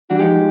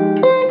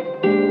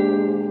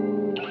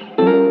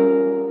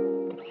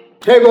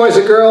Hey boys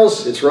and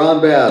girls, it's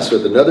Ron Bass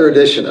with another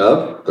edition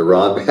of The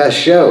Ron Bass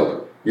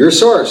Show, your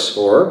source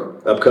for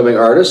upcoming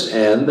artists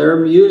and their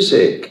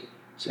music.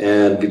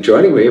 And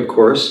joining me, of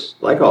course,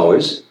 like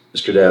always,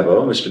 Mr.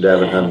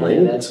 Davin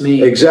Hunley. That's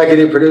me.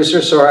 Executive producer,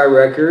 Sorai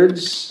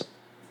Records.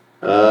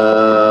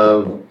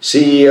 CEO,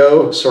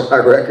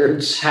 Sorai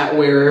Records. Hat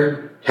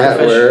wearer.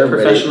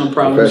 Professional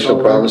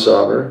problem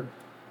solver.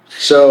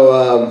 So,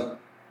 I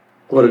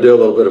want to do a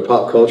little bit of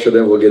pop culture,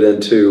 then we'll get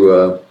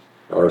into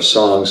our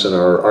songs and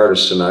our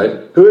artists tonight.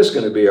 Who is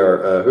going to be who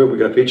are we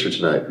going to feature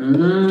tonight?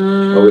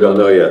 Oh, we don't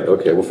know yet.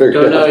 Okay, we'll figure it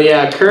out. Don't know,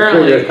 yeah.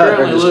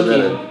 Currently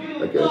looking.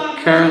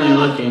 Okay. Currently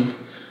looking.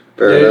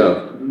 Fair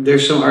enough.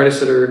 There's some artists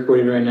that are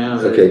recording right now.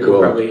 Okay, cool.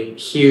 You'll probably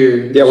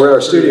hear. Yeah, we're at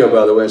our studio,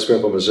 by the way, in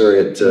Springfield, Missouri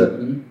at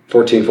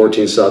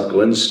 1414 South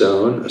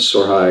Glenstone, a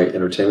Sorai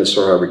Entertainment,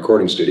 Sorai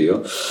recording studio.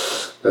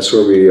 That's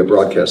where we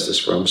broadcast this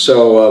from.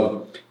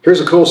 So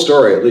here's a cool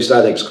story. At least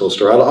I think it's a cool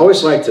story. I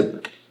always like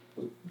to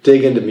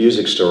dig into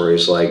music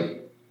stories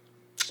like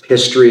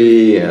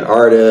history and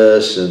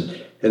artists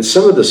and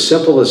some of the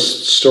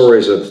simplest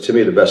stories are, to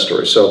me, the best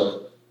stories.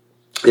 So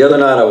the other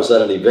night I was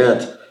at an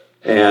event,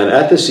 and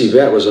at this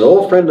event was an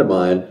old friend of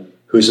mine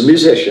who's a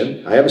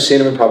musician. I haven't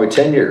seen him in probably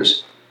 10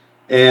 years.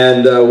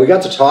 And we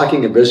got to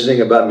talking and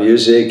visiting about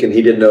music, and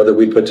he didn't know that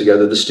we put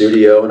together the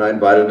studio, and I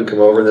invited him to come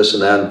over and this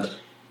and that. And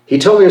he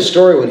told me a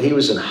story when he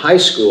was in high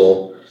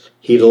school.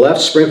 He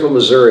left Springfield,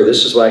 Missouri.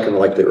 This is like in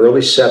the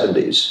early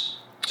 70s.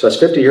 So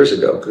that's 50 years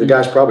ago. The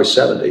guy's probably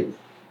 70.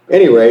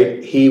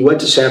 Anyway, he went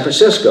to San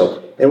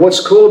Francisco. And what's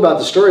cool about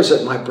the story is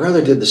that my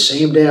brother did the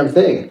same damn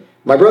thing.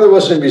 My brother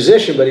wasn't a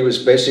musician, but he was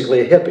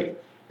basically a hippie.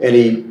 And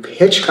he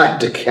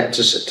hitchhiked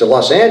to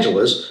Los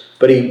Angeles,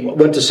 but he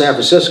went to San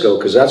Francisco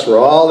because that's where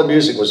all the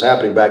music was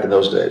happening back in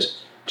those days.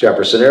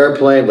 Jefferson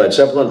Airplane, Led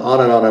Zeppelin,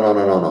 on and on and on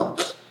and on and on.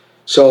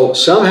 So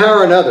somehow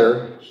or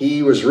another,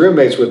 he was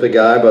roommates with a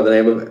guy by the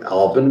name of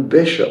Alvin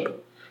Bishop.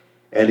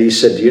 And he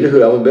said, "Do you know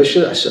who Alvin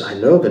Bishop?" I said, I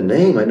know the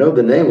name.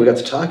 We got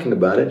to talking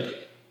about it.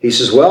 He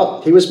says,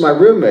 "Well, he was my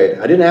roommate."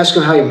 I didn't ask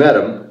him how he met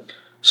him.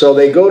 So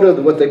they go to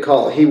what they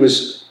call,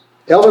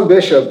 Alvin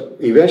Bishop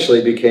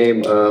eventually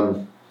became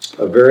a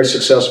very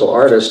successful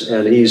artist,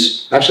 and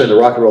he's actually in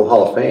the Rock and Roll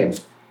Hall of Fame.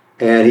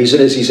 And he's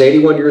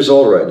 81 years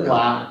old right now.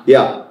 Wow.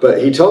 Yeah,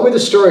 but he told me the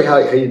story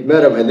how he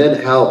met him, and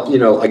then how,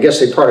 I guess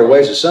they parted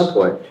ways at some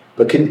point.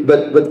 But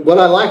what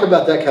I like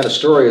about that kind of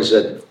story is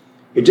that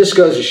it just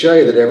goes to show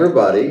you that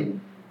everybody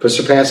puts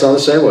their pants on the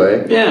same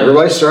way. Yeah.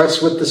 Everybody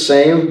starts with the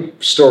same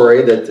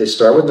story, that they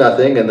start with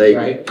nothing and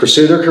they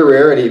pursue their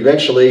career, and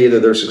eventually either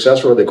they're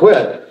successful or they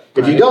quit.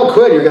 If you don't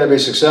quit, you're going to be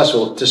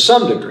successful to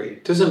some degree.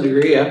 To some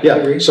degree, yeah. Yeah. I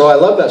agree. So I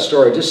love that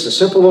story. Just a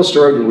simple little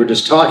story where we're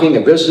just talking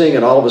and visiting,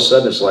 and all of a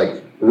sudden it's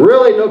like,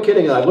 really? No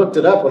kidding. And I looked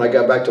it up when I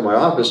got back to my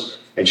office,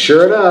 and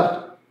sure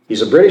enough,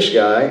 he's a British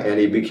guy, and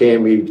he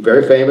became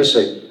very famous.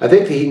 I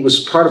think he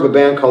was part of a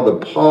band called the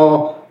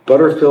Paul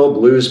Butterfield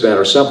Blues Band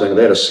or something.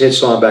 They had a hit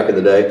song back in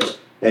the day.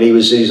 And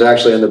he's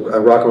actually in the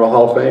Rock and Roll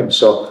Hall of Fame.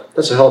 So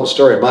that's a hell of a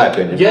story, in my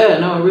opinion. Yeah,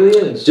 no, it really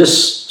is.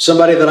 Just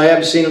somebody that I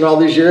haven't seen in all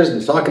these years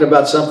and talking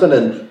about something,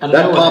 and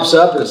that pops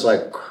up, and it's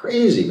like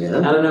crazy,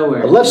 man. Out of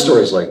nowhere. I love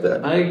stories like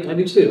that. I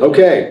do too.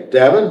 Okay,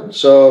 Davin,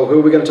 so who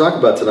are we going to talk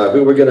about tonight?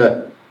 Who are we going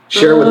to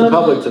share with the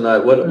public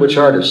tonight? Which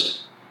artist?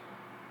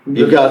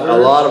 You've got a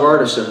lot of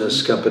artists in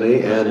this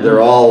company, and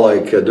they're all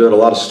doing a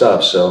lot of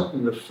stuff. So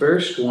the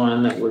first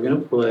one that we're gonna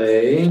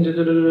play.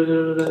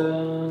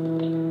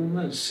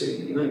 Let's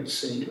see.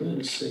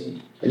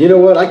 And you know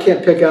what? I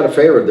can't pick out a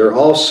favorite. They're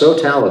all so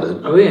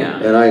talented. Oh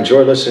yeah. And I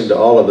enjoy listening to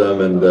all of them,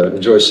 and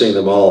enjoy seeing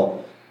them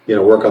all,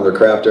 work on their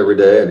craft every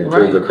day and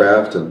improve their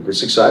craft, and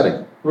it's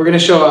exciting. We're gonna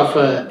show off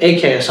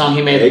AK, a song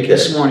he made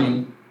this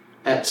morning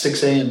at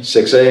 6 a.m.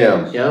 6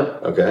 a.m.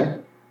 Yep. Okay.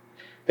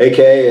 AK,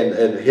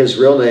 and his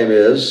real name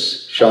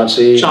is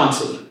Chauncey.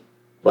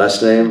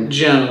 Last name?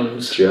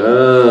 Jones.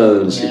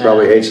 Yeah. He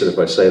probably hates it if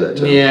I say that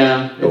to him.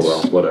 Yeah. Oh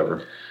well,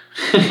 whatever.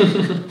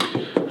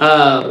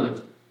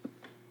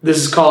 This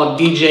is called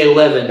DJ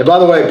Levin. And by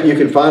the way, you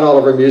can find all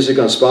of our music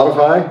on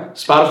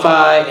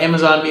Spotify,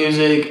 Amazon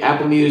Music,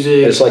 Apple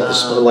Music. It's like a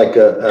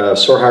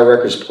Sorai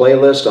Records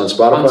playlist on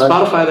Spotify. On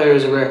Spotify, there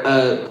is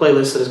a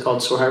playlist that is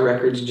called Sorai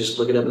Records. You just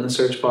look it up in the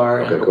search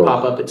bar, and it'll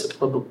pop up. It's a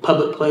public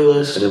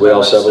playlist. And then we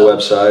also have a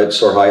website,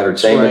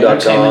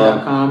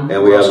 SoraiEntertainment.com,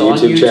 and we have a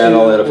YouTube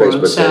channel and a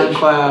Facebook page.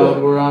 SoundCloud.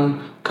 Cool. We're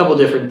on a couple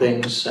different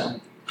things. So I'm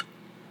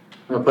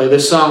gonna play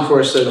this song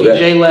for us. So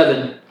DJ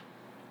Levin.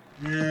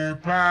 E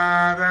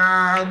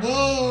para a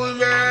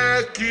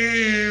mulher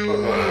que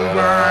o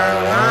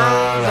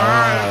bailão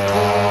vai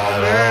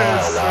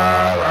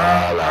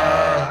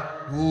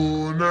começar,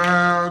 o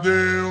não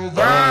deu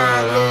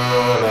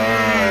valor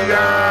e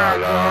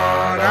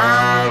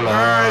agora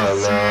vai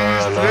se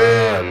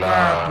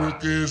estrelar,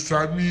 porque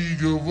sua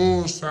amiga eu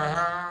vou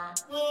sarrar.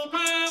 E para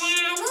a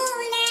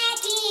mulher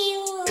que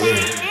o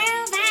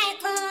bailão vai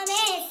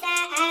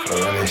começar,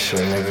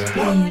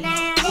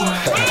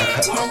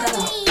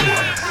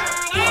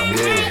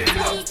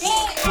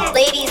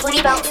 Ladies,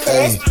 booty bounce to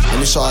Hey, this. let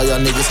me show all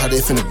y'all niggas how they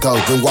finna go.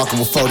 Been walking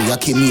with 40, I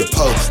keep me a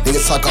pole.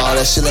 Niggas talk all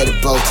that shit, let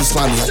it blow. Too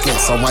slimy, I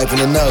guess I'm wiping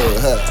the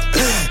nose.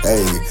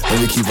 Hey,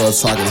 let me keep on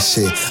talking this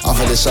shit. I'm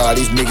finna show all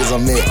these niggas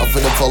I'm in. I'm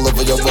finna pull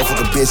over your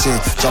motherfucking bitch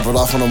and drop it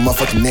off on the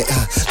motherfucking neck.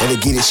 Let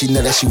her get it, she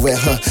know that she wet,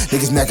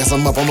 Niggas mad cause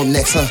I'm up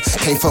next,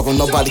 Can't fuck with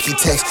nobody, keep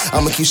text.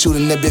 I'ma keep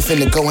shooting that bitch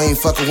finna go. I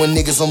ain't fucking with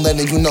niggas, I'm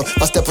letting you know.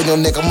 If I step on your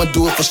neck, I'ma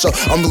do it for sure.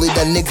 I'm really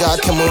that nigga, I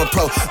come on a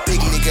pro. Big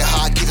nigga,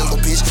 how I get a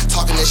little bitch.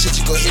 Talking that shit,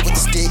 you go hit with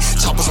the stick.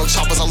 Choppers on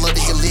choppers, I love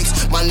to hit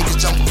licks. My niggas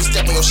jump, we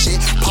step on your shit.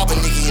 Pop a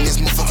nigga in this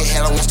motherfucking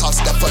head. I won't talk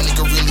to that fuck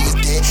nigga, really is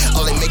dead.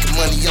 All they making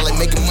money, y'all ain't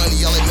making money,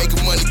 y'all ain't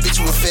making money, bitch,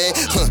 you a fed.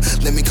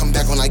 Let me come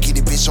back when I get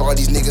it, bitch. All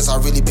these niggas, I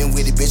really been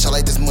with it, bitch. I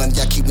like this money,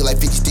 y'all keep me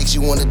like 50 sticks.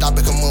 You want to adopt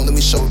it, come on, let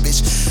me show it,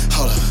 bitch.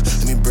 Hold on,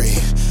 let me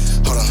breathe.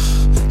 Hold on,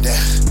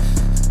 damn.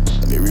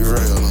 Let me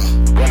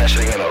reroll, Run that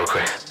shit again real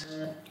quick.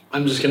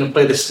 I'm just gonna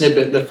play the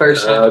snippet, the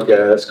first half. Okay,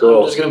 that's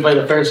cool. I'm just gonna play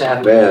the first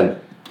half. Man,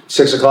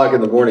 6 o'clock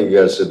in the morning, you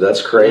guys said,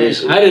 that's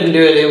crazy. I didn't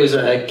do it. It was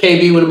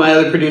KB, one of my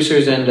other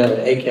producers, and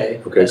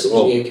AK. Okay,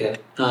 cool. AK.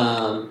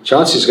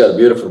 Chauncey's got a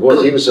beautiful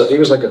voice. He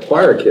was like a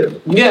choir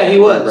kid. Yeah, he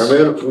was.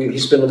 Remember,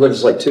 he's been with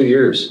us like 2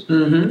 years.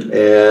 Mm-hmm.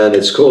 And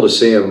it's cool to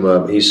see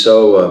him. He's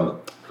so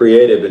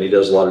creative, and he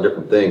does a lot of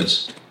different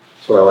things.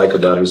 That's what I like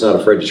about him. He's not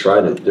afraid to try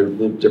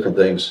different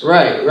things.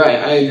 Right.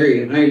 I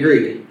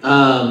agree.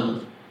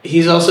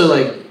 He's also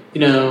like,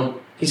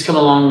 he's come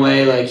a long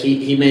way. Like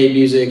he made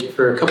music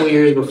for a couple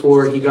years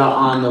before he got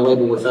on the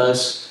label with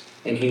us,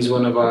 and he's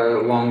one of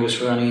our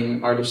longest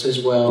running artists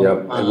as well.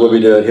 Yep. And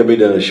he'll be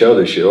doing a show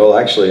this year. Well,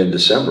 actually in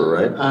December,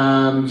 right?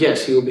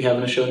 Yes, he will be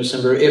having a show in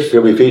December. If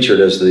he'll be featured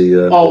as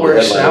the all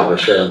works headliner of out, the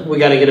show. we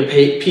got to get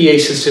a PA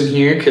system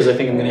here because I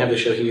think I'm going to have the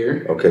show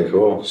here. Okay,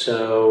 cool.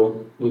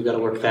 So we've got to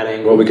work that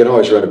angle. Well, we can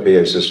always run a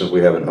PA system if we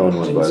haven't owned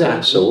one by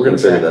then. So we're going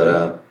to figure that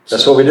out.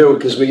 That's what we do,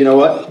 because you know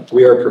what?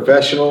 We are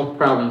professional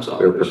problem solvers.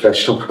 We're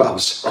professional problem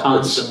solvers.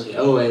 Constantly,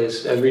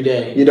 always, every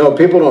day.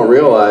 People don't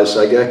realize,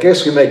 I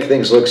guess we make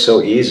things look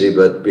so easy,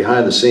 but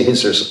behind the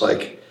scenes there's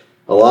like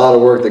a lot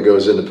of work that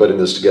goes into putting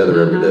this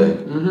together every day.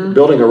 Mm-hmm.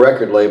 Building a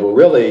record label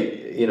really,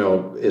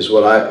 is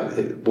what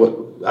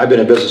I've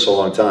been in business a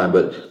long time,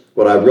 but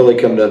what I've really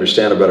come to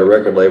understand about a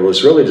record label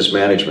is really just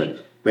management.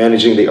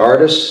 Managing the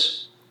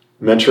artists,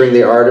 mentoring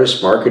the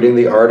artist, marketing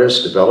the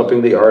artist,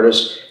 developing the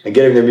artist, and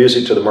getting their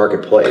music to the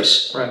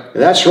marketplace. Right.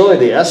 And that's really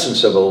the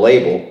essence of a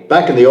label.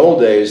 Back in the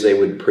old days, they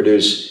would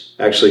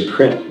actually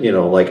print,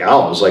 like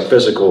albums, like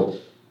physical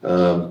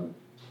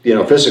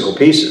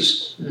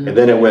pieces. Mm-hmm. And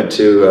then it went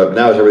to,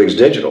 now everything's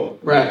digital.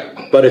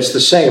 Right. But it's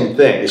the same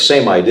thing, the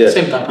same idea.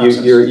 Same thought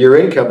process. Your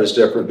income is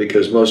different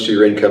because most of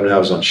your income now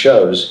is on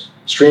shows.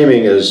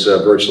 Streaming is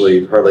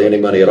virtually hardly any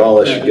money at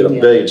all unless you get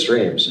a billion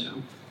streams,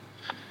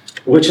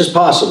 which is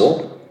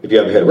possible. If you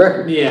have a hit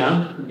record.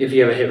 Yeah, if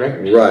you have a hit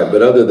record. Right,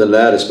 but other than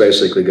that, it's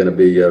basically going to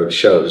be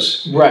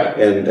shows. Right.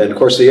 And of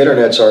course, the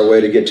internet's our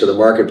way to get to the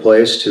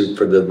marketplace,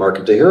 for the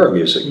market to hear our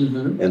music.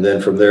 Mm-hmm. And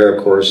then from there,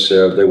 of course,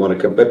 they want to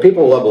come. But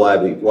people love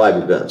live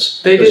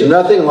events. There's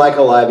nothing like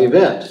a live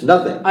event.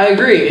 Nothing. I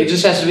agree. It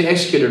just has to be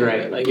executed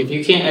right. Like, if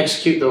you can't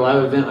execute the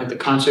live event like the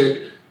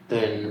concert,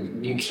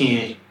 then you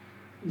can't.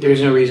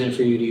 There's no reason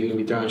for you to even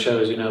be throwing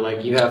shows.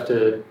 Like, you have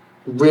to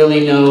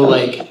really know,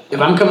 like,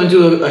 if I'm coming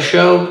to a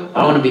show,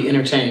 I want to be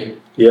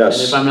entertained. Yes.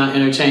 And if I'm not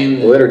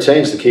entertained, well,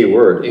 entertain's the key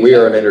word. Exactly. We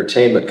are an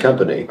entertainment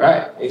company.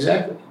 Right.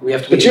 Exactly. We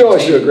have to. But you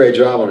always do a great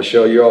job on a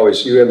show. You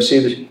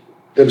MC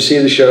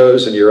the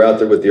shows, and you're out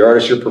there with the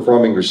artist. You're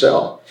performing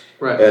yourself.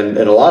 Right. And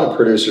a lot of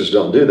producers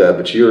don't do that,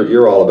 but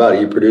you're all about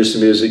it. You produce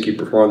the music, you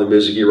perform the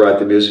music, you write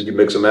the music, you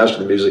mix and master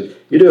the music.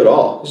 You do it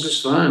all. It's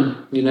just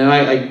fun.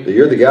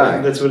 You're the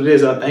guy. That's what it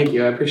is. Thank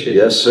you. I appreciate it.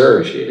 Yes, sir.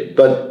 I appreciate it.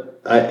 But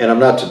I'm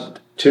not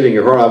tooting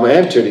your horn. I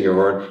am tooting your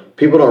horn.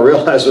 People don't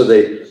realize when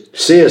they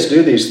see us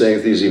do these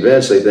things, these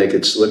events, they think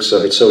it's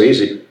so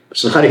easy.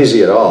 It's not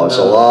easy at all. It's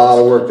a lot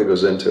of work that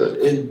goes into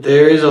it.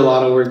 There is a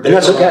lot of work. And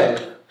that's okay.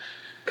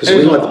 Because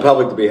we want the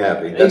public to be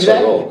happy. That's our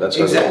goal. That's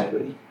our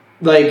goal.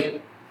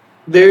 Like,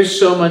 there's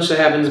so much that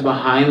happens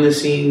behind the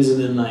scenes,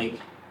 and then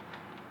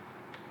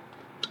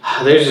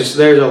there's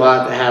a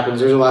lot that happens.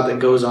 There's a lot that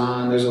goes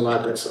on. There's a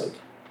lot that's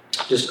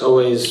just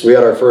always. We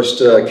had our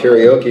first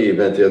karaoke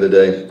event the other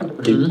day.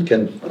 Mm-hmm.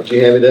 Can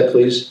you hand me that,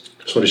 please?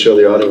 Just want to show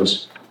the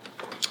audience.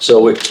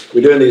 So we're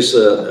doing these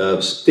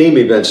theme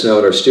events now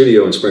at our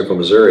studio in Springfield,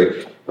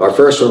 Missouri. Our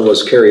first one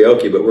was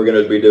karaoke, but we're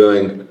going to be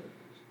doing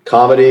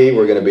comedy.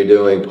 We're going to be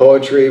doing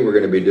poetry. We're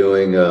going to be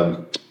doing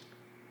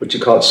what you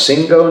call it,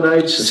 Singo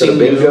nights instead of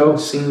bingo.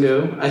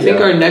 Singo. I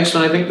think our next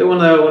one. I think the one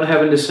that I want to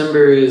have in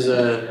December is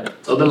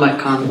Open Mic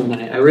Carnival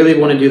night. I really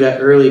want to do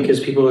that early because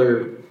people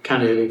are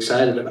kind of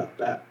excited about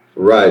that.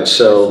 Right.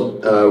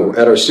 So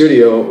at our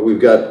studio, we've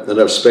got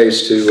enough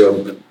space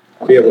to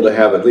be able to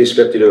have at least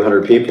 50 to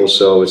 100 people.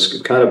 So it's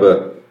kind of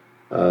a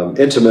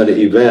intimate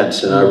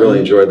event, and I really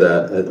enjoyed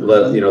that.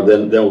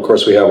 Then of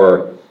course we have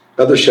our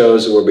other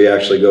shows where we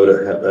actually go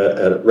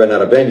to rent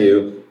out a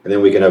venue, and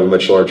then we can have a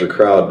much larger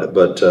crowd.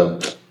 But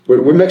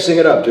we're mixing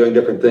it up, doing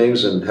different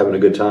things, and having a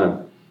good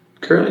time.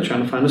 Currently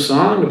trying to find a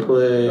song to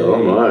play.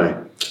 Oh my.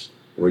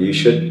 Well, you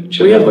shouldn't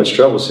have much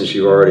trouble since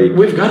you've already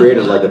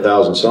created like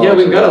 1,000 songs. Yeah,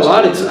 we've got a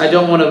lot. I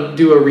don't want to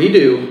do a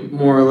redo,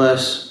 more or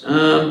less.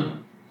 All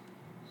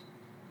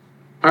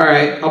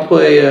right, I'll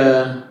play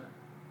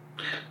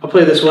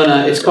this one.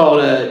 It's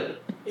called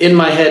 "In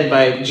My Head"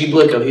 by G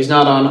Blicko. He's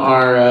not on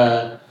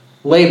our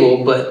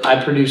label, but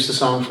I produced the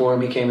song for him.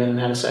 He came in and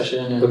had a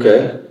session. And,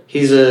 okay.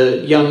 He's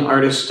a young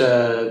artist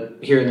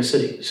here in the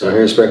city. So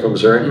here in Springfield,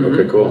 Missouri. Mm-hmm.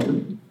 Okay, cool.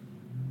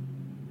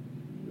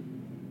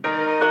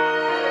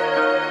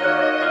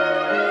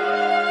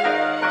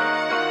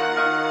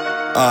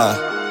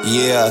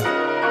 Yeah.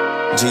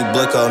 G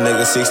Blicko,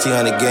 nigga,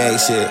 1600 gang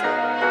shit.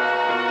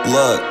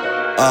 Look,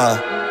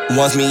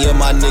 once me and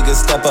my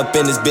niggas step up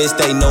in this bitch,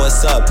 they know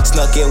it's up.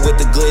 Snuck in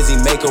with the glizzy,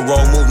 make a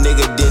wrong move,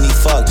 nigga, then he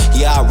fuck.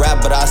 Yeah, I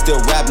rap, but I still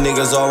rap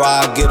niggas, or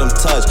I get them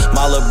touched.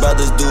 My little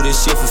brothers do this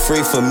shit for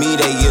free, for me,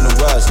 they in a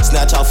rush.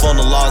 Snatch off on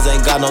the laws,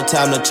 ain't got no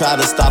time to try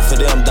to stop for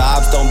them. The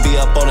ops don't be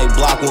up on they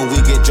block, when we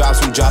get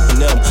drops, we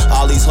dropping them.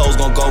 All these hoes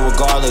gon' go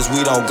regardless,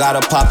 we don't gotta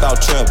pop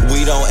out trimp.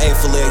 We don't aim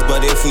for legs,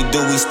 but if we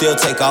do, we still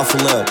take off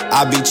a limb.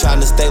 I be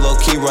trying to stay low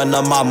key, run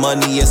up my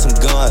money and some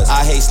guns.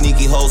 I hate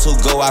sneaky hoes who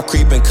go out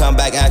creep and come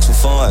back ask for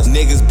funds.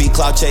 Niggas be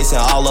clout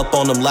chasing, all up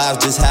on them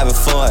lives, just having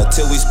fun.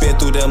 Till we spin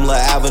through them little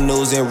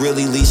avenues and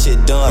really leave shit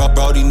done.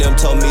 Brody them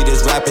told me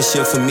this rapping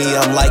shit for me,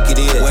 I'm like it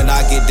is. When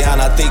I get down,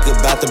 I think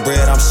about the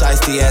bread, I'm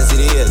shiesty as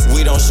it is.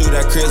 We don't shoot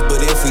at Chris,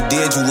 but if we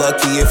did, you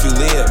lucky if you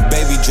live.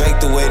 Baby Drake,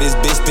 the way this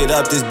bitch spit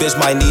up, this bitch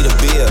might need a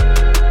beer.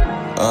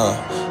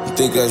 You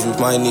think that you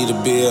might need a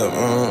beer?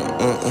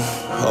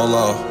 Hold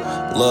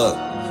on, look.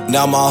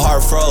 Now my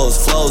heart froze,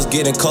 flows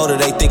getting colder,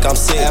 they think I'm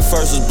sick. At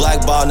first was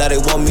blackball, now they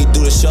want me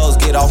do the shows,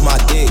 get off my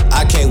dick.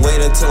 I can't wait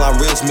until I'm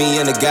rich, me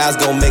and the guys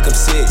gon' make them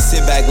sick.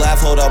 Sit back,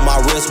 laugh, hold up my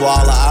wrist while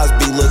all the eyes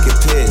be looking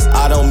pissed.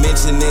 I don't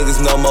mention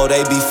niggas no more,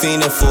 they be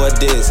fiending for a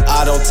diss.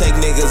 I don't take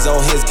niggas on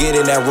hits, get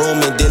in that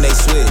room and then they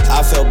switch. I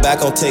fell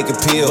back on taking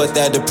pills, but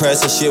that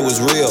depressing shit was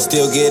real.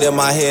 Still get in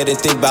my head and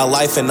think about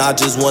life and I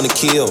just wanna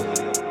kill.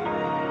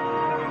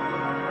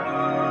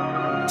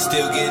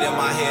 Still get in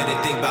my head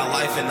and think about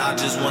life and I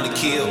just wanna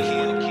kill.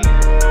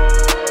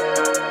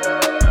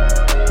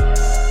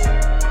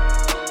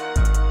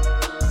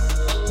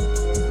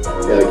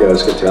 Yeah, that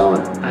guy's good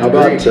talent. How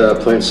about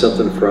playing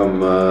something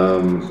from,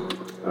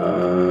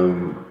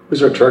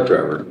 who's our truck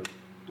driver?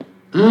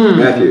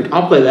 Matthew.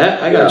 I'll play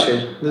that. I got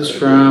you. This is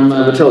from...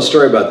 I'm going to tell a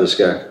story about this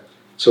guy.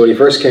 So when he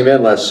first came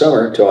in last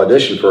summer to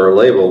audition for our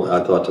label,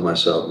 I thought to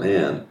myself,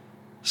 man,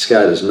 this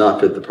guy does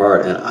not fit the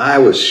part. And I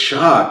was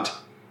shocked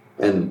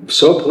and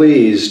so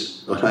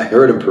pleased when I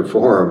heard him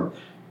perform,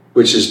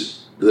 which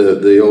is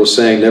the old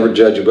saying, never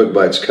judge a book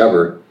by its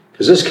cover,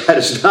 because this guy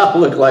does not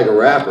look like a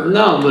rapper.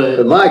 No,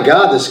 but my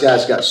God, this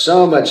guy's got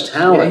so much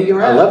talent. Yeah,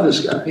 I love this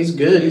guy. He's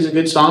good. He's a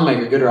good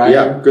songmaker, good writer.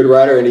 Yeah, good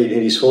writer, and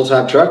he's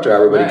full-time truck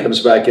driver, but he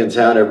comes back in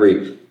town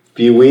every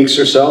few weeks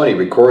or so, and he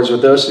records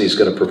with us, and he's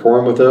going to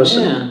perform with us.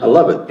 Yeah. And I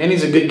love it. And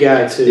he's a good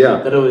guy, too.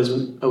 Yeah. That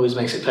always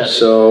makes it better.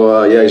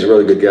 So, he's a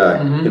really good guy.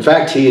 Mm-hmm. In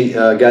fact, he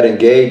got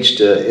engaged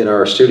in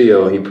our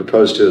studio. He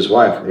proposed to his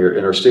wife here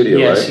in our studio,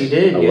 yes, right? He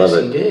did. Yes,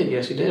 he did.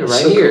 Yes, he did. Right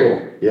so here.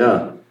 Cool.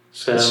 Yeah.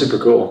 So, that's super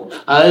cool.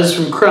 This is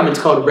from Crumb. It's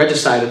called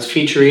Regicide. It's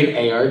featuring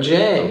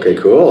ARJ. Okay,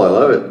 cool. I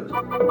love it.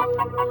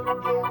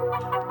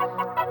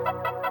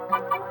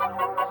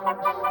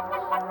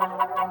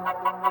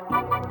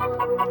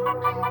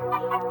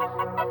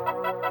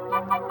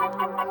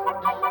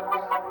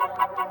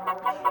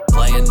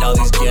 Playing all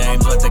these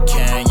games with the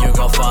king, you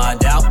gon'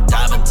 find out.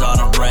 Diamonds on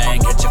a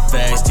ring, hit your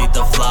face, teeth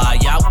to fly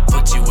out.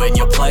 Put you in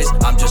your place,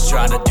 I'm just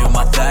trying to do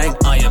my thing.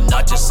 I am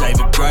not just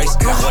saving grace,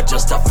 or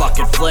just a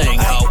fucking fling,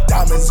 ho.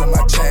 Diamonds in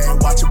my chain,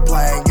 watch it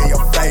bling in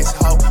your face,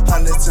 ho.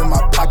 Hundreds in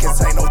my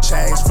pockets, ain't no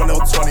change for no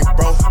 20,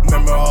 bro.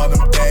 Remember all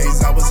them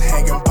days I was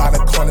hanging by the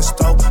corner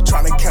store,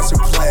 trying to catch a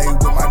play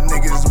with my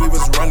niggas, we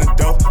was running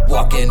dope.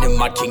 Walking in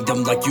my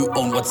kingdom like you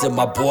own what's in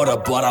my border,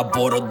 but I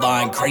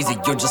borderline crazy,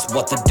 you're just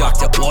what the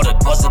doctor ordered.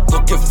 Wasn't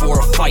looking for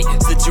a fight,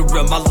 since you're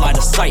in my line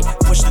of sight.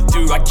 Push it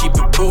through, I keep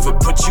it moving,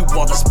 put you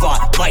on the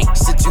spotlight.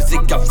 Since you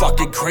think I'm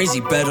fucking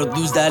crazy, better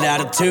lose that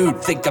attitude.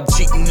 Think I'm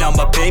cheating on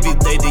my baby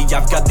lady,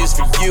 I've got news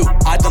for you.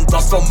 I done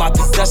lost all my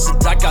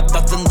possessions, I got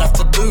nothing left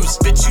to lose.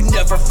 Bitch, you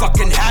never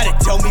fucking had it,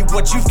 tell me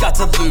what you've got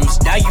to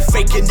lose. Now you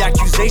faking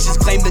accusations,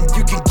 claiming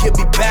you can get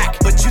me back.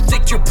 But you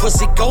think your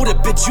pussy goated,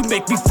 bitch, you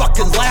make me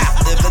fucking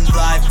laugh. Living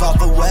life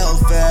off of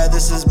welfare,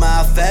 this is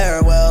my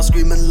farewell.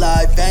 Screaming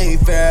life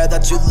ain't fair,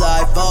 that's your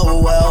life,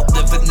 oh well.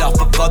 Living off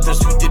of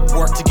others who did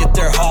work to get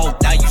their home.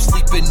 Now you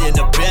sleeping in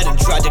a bed and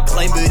try to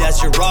claim it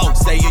as your own.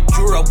 Saying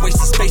you're a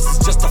waste of space is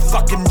just a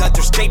fucking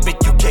understatement.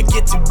 You can't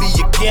get to me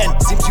again,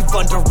 seems you've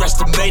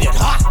underestimated,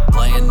 ha!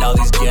 Playing all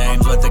these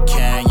games with the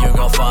king, you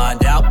gon'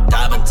 find out.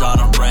 Diamonds on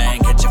a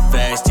ring, hit your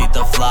face, teeth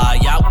to fly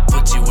out.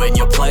 Put you in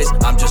your place,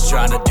 I'm just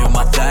trying to do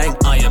my thing.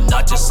 I am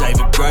not just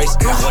saving grace,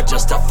 or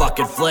just a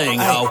fucking fling,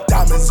 ho.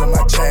 Diamonds Diamonds on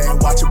my chain,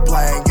 watch it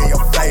bling in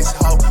your face,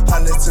 ho.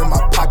 Hundreds in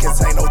my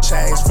pockets, ain't no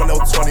change for no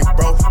 20,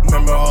 bro.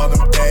 Remember all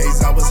them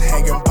days I was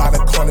hanging by the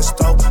corner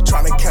store,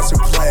 trying to catch a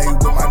play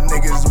with my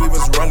niggas, we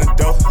was running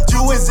dope.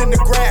 You was in the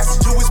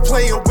grass, you was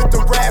playing with the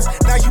rats,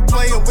 now you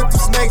playing with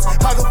the snakes.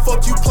 How the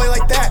fuck you play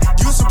like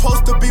that? You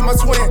supposed to be my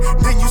twin,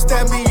 then you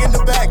stab me in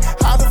the back.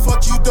 How the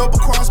fuck you double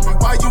cross me?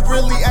 Why you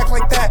really act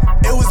like that?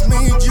 It was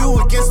me and you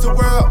against the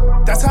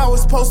world, that's how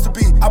it's supposed to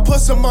be. I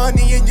put some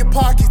money in your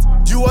pockets,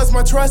 you was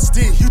my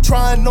trustee. You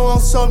trying on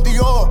some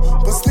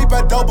Dior, but sleep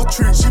at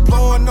Doubletree. She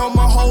blowing on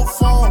my whole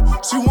phone,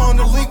 she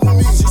wanna link with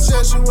me. She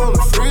said she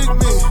wanna freak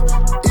me,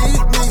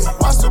 eat me.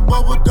 Watch the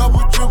bubble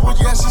double dribble,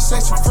 yeah, she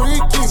said she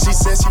freaky. She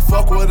said she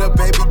fuck with her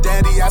baby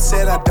daddy, I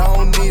said I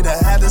don't need her.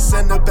 Had to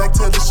send her back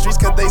to the streets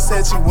cause they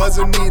said she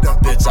wasn't need her.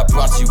 Bitch, I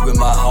brought you in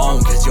my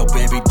home cause your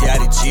baby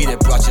daddy cheated.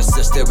 Brought your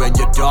sister and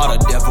your daughter,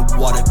 never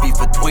wanted beef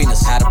between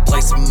us. Had a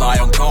place in my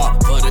own car,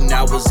 putting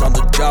hours on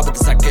the job. But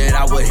the second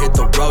I would hit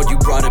the road, you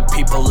brought in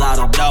people I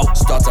don't know.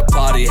 Start to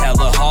party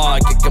hella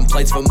hard, get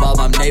complaints from all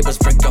my neighbors.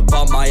 Drink up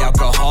all my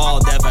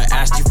alcohol, never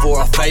asked you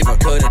for a favor.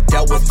 Could've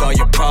dealt with all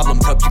your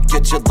problems, helped you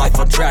get your life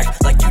on track.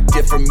 Like you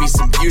did for me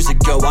some years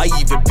ago, I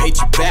even paid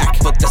you back.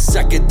 But the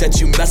second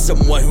that you met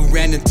someone who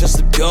ran into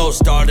some dough,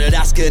 started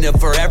asking him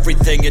for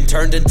everything and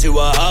turned into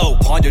a hoe.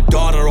 Pawned your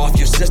daughter off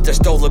your sister,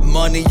 stolen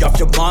money off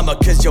your mama.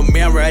 Cause your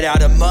man ran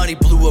out of money,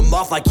 blew him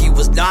off like he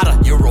was nada.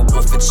 You're a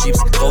wolf in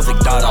sheep's clothing,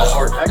 not a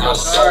heart. Not a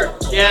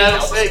heart. Yeah,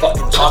 that's sick.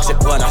 Fucking toxic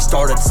when I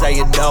started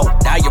saying no.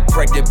 Now you're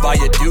pregnant by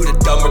a dude, a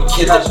dumber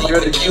kid than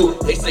even you.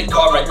 They say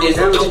karma is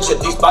a bitch,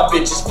 at least my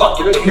bitch is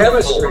fucking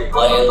chemistry.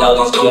 Playing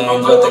all these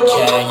games with the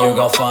king, you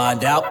gon'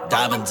 find out.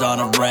 Diamonds on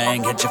a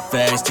ring, hit your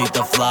face, teeth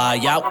to fly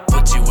out.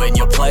 Put you in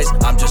your place,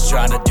 I'm just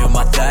trying to do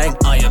my thing.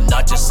 I am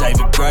not just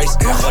saving grace,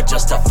 you're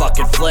just a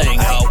fucking fling,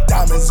 ho.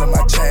 Diamonds on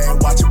my chain,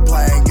 watch it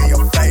bling in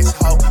your face,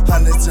 ho.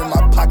 Hundreds in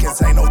my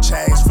pockets, ain't no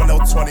change for no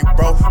 20,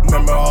 bro.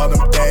 Remember all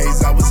them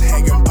days I was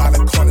hanging by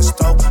the corner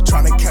store,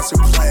 trying to catch a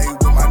play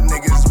with my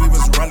niggas, we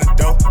was running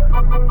dope.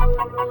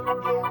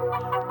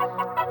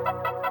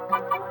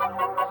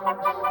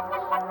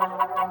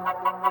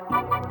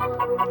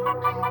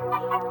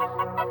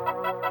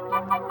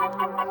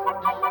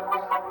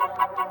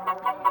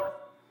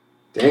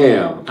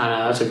 Damn. I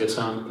know, that's a good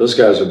song. Those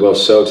guys are both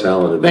so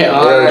talented. They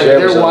are. ARJ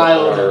They're was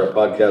wild. on our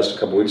podcast a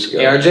couple weeks ago.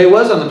 ARJ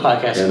was on the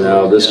podcast. And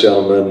now this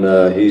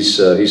gentleman, he's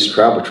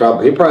travel.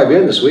 He'll probably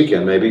be in this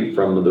weekend, maybe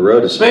from the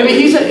road. Maybe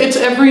it's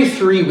every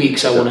 3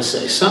 weeks. I want to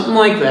say something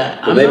like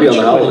that. But maybe on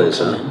the holidays,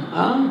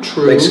 huh?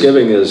 True.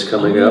 Thanksgiving is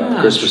coming up.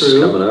 Yeah, Christmas is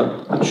coming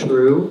up.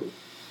 True.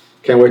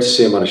 Can't wait to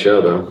see him on a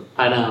show, though.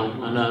 I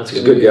know. He's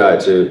a good guy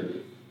too.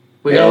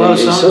 We got a lot of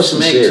songs so to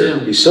make sincere.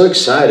 too. He's so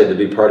excited to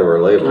be part of our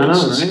label. I know,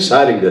 It's right?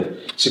 exciting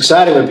It's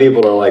exciting when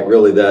people are like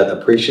really that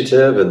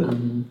appreciative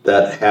and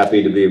that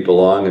happy to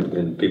belong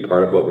and be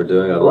part of what we're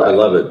doing. I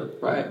love it.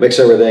 Right. Makes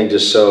everything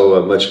just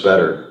so much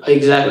better.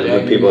 Exactly.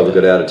 When people have a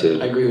good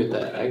attitude. I agree with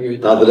that.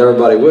 Not that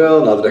everybody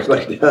will. Not that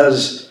everybody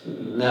does.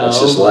 No.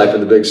 That's just life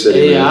in the big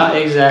city. Yeah, man.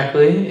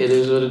 exactly. It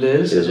is what it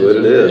is. It is what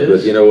it is.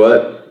 But you know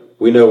what?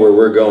 We know where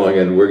we're going,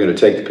 and we're going to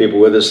take the people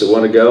with us that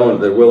want to go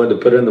and they're willing to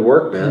put in the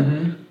work, man.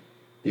 Mm-hmm.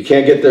 You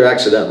can't get there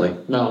accidentally.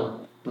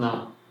 No.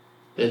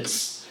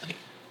 It's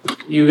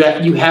you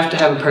have to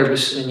have a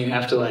purpose, and you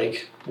have to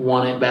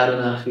want it bad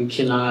enough. You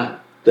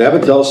cannot.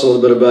 Devin, tell us a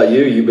little bit about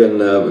you. You've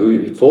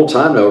been full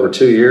time now over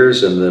 2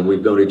 years, and then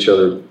we've known each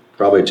other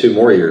probably 2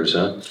 more years,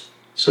 huh?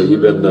 So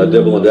you've been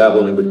dibbling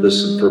dabbling with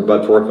this for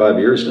about 4 or 5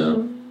 years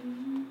now.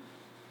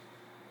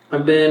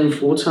 I've been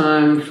full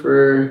time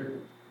for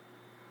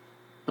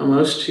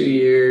almost 2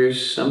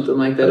 years, something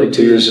like that. I think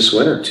 2 years this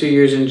winter. 2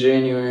 years in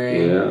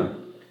January. Yeah.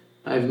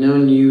 I've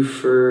known you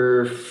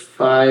for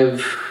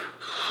five.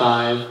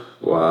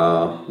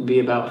 Wow. Be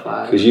about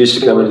 5. Because you used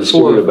to come into the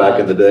studio back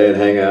in the day and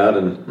hang out,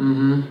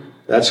 and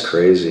that's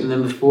crazy. And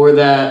then before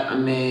that, I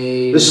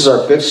made. This is our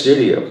 5th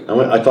studio.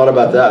 I thought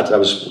about that. I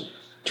was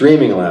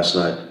dreaming last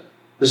night.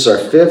 This is our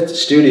 5th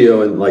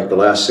studio in the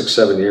last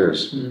 6-7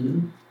 years.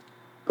 Mm-hmm.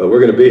 But we're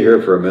going to be here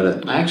for a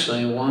minute.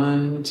 Actually,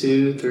 1,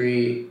 2,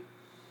 3,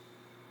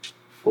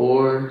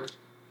 4,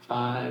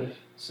 5,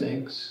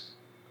 6,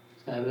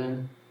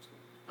 7.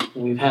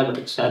 We've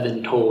had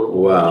 7 total.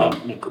 Wow,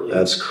 technically.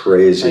 that's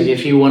crazy.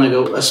 If you want to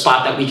go a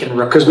spot that we can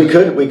record.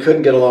 Because we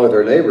couldn't get along with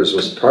our neighbors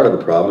was part of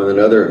the problem. And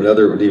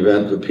another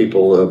event that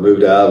people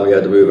moved out. And we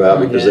had to move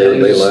out because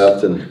they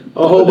left. And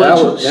a whole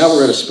bunch. Now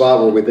we're in a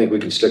spot where we think we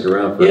can stick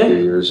around for a few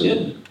years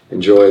and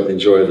enjoy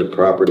the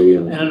property.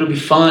 And it'll be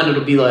fun.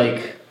 It'll be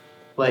like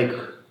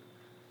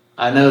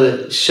I know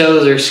that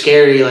shows are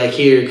scary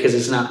here because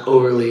it's not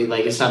overly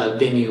it's not a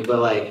venue, but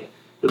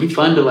it'll be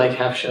fun to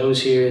have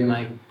shows here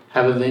and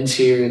have events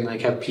here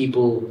and have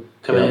people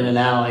coming in and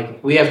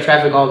out. We have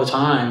traffic all the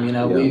time,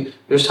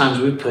 there's times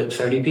we've put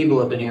 30 people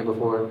up in here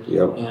before.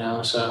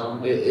 Yep. So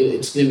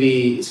it's gonna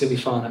be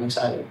fun. I'm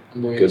excited.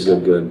 I'm very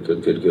excited.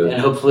 Good.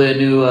 And hopefully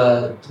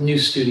a new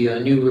studio, a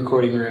new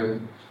recording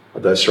room.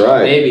 That's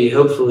right. Maybe,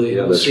 hopefully.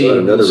 Yeah, that's right.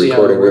 Another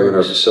recording room in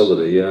our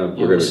facility. Yeah.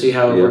 We'll see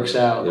how it works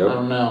out. Yep. I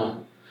don't know.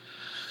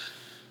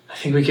 I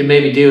think we could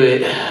maybe do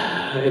it.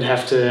 I'd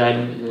have to.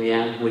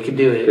 Yeah, we could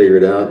do it. Figure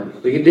it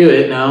out. We could do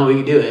it. No, we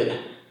could do it.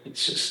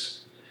 It's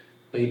just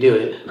we could do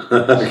it.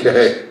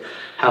 Okay.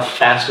 How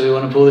fast do we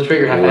want to pull the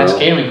trigger? How fast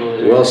can we pull the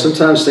trigger? Well,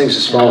 sometimes things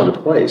just fall into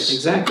place.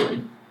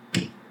 Exactly.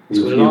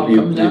 That's what it all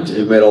comes down to.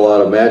 You've made a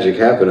lot of magic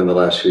happen in the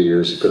last few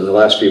years, but in the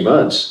last few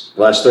months,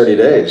 the last 30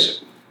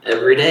 days.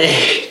 Every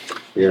day.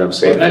 You know what I'm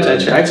saying?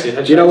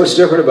 I You know what's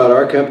different about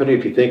our company?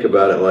 If you think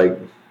about it, like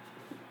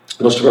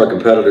most of our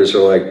competitors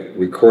are like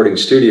recording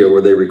studio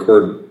where they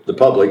record the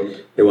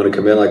public. They want to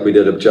come in, like we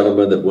did a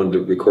gentleman that wanted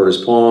to record his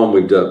poem.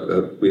 We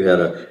had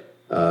a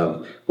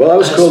that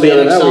was cool. The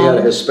other night we had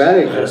a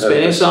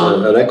Hispanic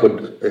song.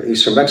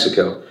 He's from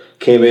Mexico.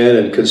 Came in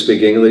and couldn't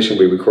speak English, and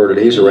we recorded.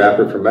 He's a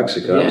rapper from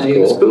Mexico. Yeah, he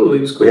was cool.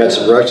 We had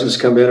some Russians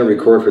come in and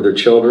record for their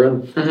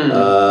children.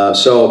 Mm-hmm.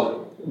 So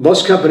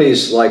most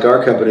companies, like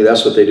our company,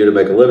 that's what they do to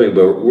make a living.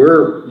 But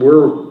we're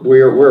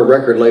a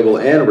record label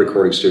and a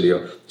recording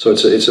studio, so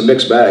it's a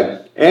mixed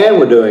bag. And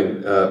we're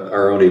doing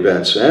our own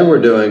events, and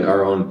we're doing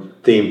our own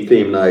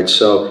theme nights.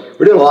 So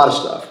we're doing a lot of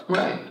stuff.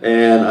 Right.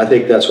 And I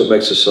think that's what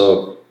makes us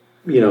so.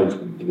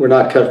 We're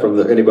not cut from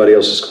anybody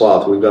else's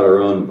cloth. We've got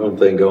our own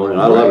thing going,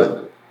 and I love it.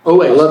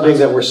 Always. I love being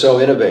that we're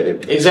so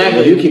innovative.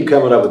 Exactly. You keep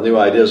coming up with new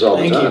ideas all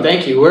the time.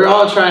 Thank you. We're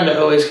all trying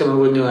to always come up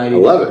with new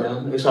ideas. I love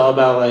it. It's all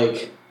about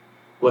like,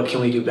 what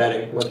can we do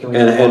better? What can we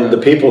do and the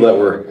people that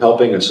we're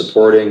helping and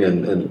supporting,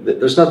 and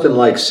there's nothing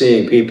like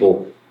seeing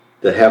people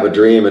that have a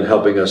dream and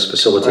helping us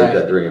facilitate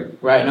that dream.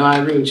 Right. No, I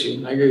agree with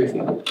you.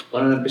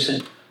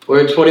 100%.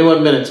 We're at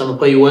 21 minutes. I'm gonna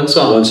play you one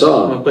song. I'm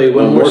gonna play you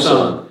one more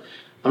song.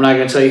 I'm not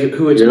going to tell you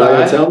who it's by. You're not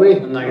going to tell me?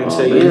 I'm not going to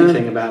tell you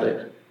anything about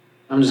it.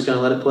 I'm just going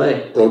to let it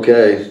play.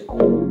 Okay.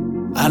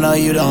 I know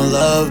you don't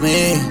love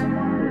me.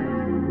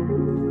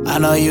 I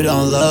know you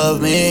don't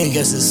love me.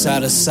 Guess it's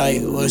out of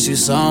sight what you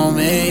saw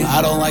me.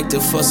 I don't like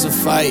to fuss or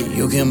fight.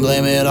 You can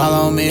blame it all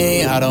on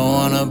me. I don't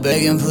want to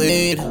beg and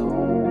plead.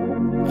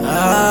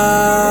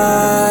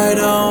 I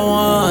don't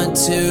want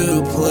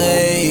to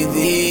play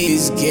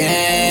these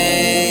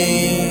games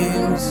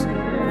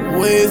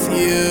with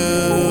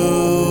you.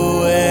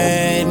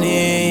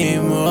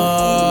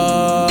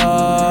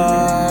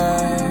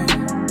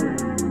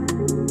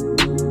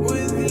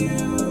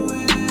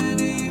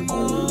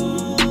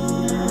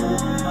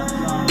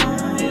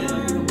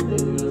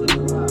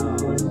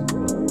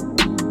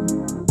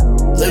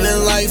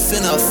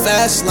 In a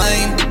fast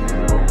lane,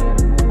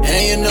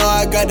 and you know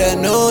I got that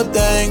new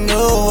thing, new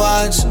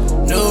watch,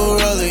 new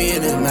rollie,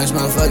 and it match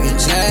my fucking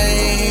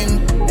chain.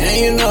 And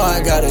you know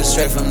I got it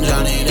straight from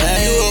Johnny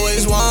Day. You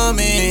always want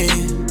me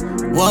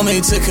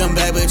to come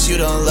back, but you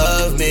don't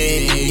love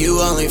me. You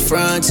only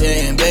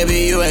frontin',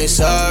 baby, you ain't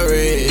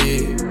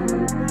sorry.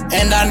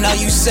 And I know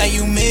you say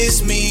you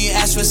miss me,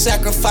 ask for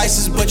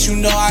sacrifices, but you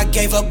know I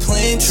gave up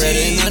plenty.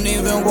 Treading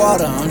uneven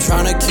water, I'm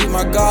trying to keep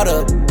my guard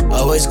up.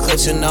 Always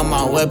clutching on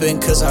my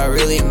weapon, cause I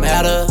really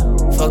matter.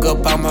 Fuck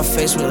up on my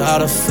face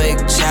without a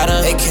fake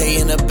chatter. AK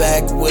in the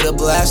back with a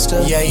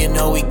blaster. Yeah, you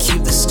know we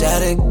keep the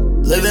static.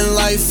 Living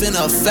life in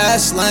a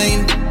fast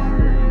lane.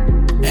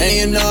 And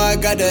you know I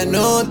got that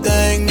new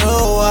thing, new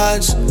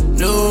watch,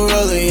 new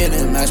rollie, and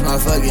it match my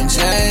fucking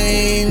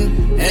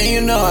chain. And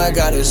you know I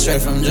got it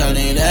straight from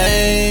Johnny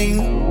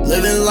Dang.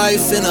 Living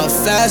life in a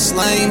fast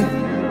lane.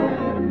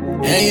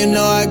 And you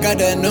know I got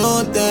that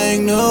new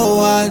thing, new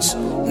watch,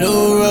 new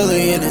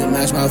rollie, and it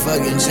match my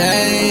fucking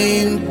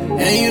chain.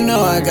 And you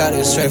know I got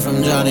it straight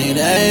from Johnny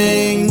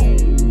Dang.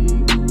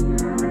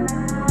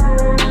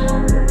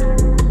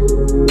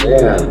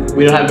 Man,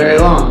 we don't have very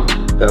long.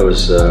 That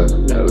was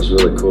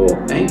really cool.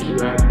 Thank you.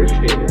 I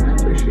appreciate it.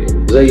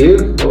 Is that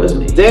you? That was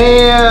me.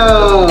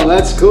 Damn,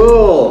 that's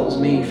cool. That was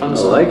me. Fun I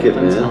song. like it,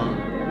 man. Song.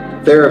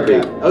 Therapy.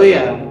 Oh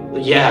yeah.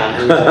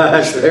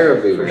 That's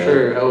therapy, for man.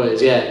 sure.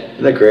 Always, yeah.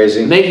 Isn't that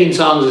crazy? Making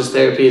songs is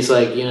therapy. It's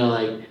like,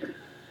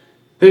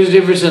 there's a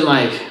difference in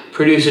like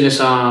producing a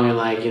song and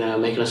like,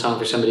 making a song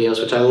for somebody else,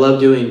 which I love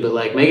doing, but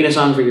like making a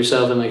song for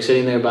yourself and like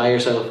sitting there by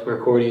yourself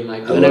recording,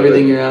 like doing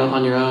everything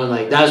on your own,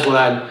 like that's what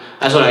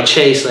I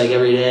chase like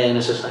every day. And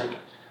it's just like,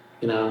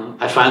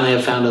 I finally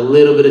have found a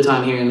little bit of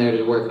time here and there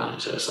to work on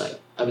it. So it's like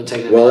I've been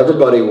taking it. Well,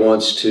 everybody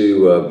wants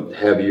to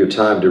have your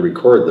time to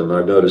record them.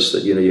 I've noticed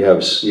that you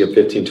have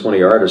 15,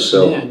 20 artists,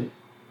 so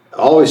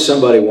always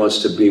somebody wants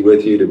to be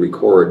with you to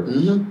record.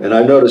 Mm-hmm. And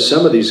I've noticed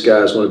some of these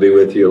guys want to be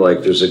with you.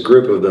 Like there's a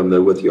group of them that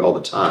are with you all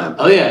the time.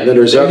 Oh yeah, and then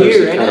there's others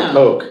that kind of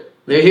poke.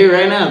 They're here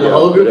right now. The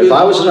whole group. But if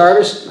I was an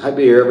artist, I'd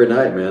be here every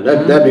night, man.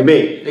 That'd be me.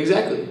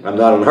 Exactly. I'm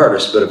not an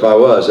artist, but if I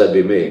was, that'd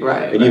be me.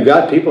 Right. And you've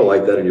got people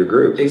like that in your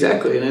group.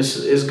 Exactly, and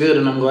it's good,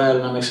 and I'm glad,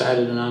 and I'm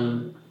excited, and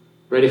I'm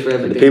ready for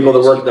everything. And the people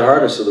that work the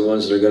hardest are the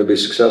ones that are going to be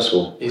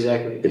successful.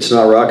 Exactly. It's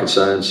not rocket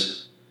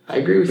science. I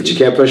agree with you. But you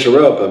can't push a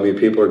rope. I mean,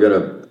 people are going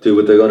to do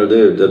what they're going to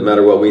do. Doesn't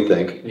matter what we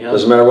think. Yep.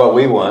 Doesn't matter what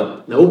we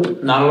want.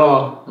 Nope, not at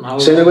all.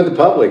 Same thing with the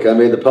public. I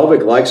mean, the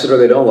public likes it or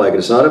they don't like it.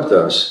 It's not up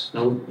to us.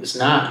 Nope, it's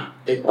not.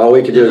 All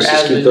we can do is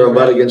just keep throwing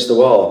mud against the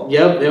wall.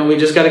 Yep, and we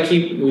just got to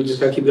keep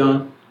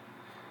going.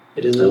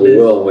 It is what it is. We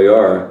will. We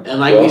are. And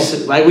like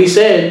we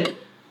said,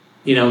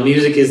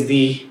 music is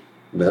the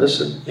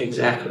Medicine.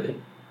 Exactly.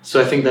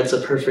 So I think that's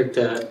a perfect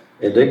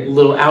Ending?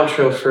 little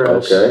outro for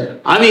us. Okay.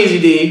 I'm Easy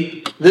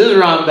D. This is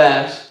Ron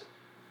Bass.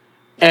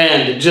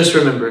 And just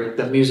remember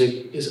that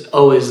music is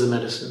always the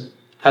medicine.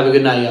 Have a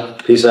good night, y'all.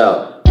 Peace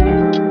out.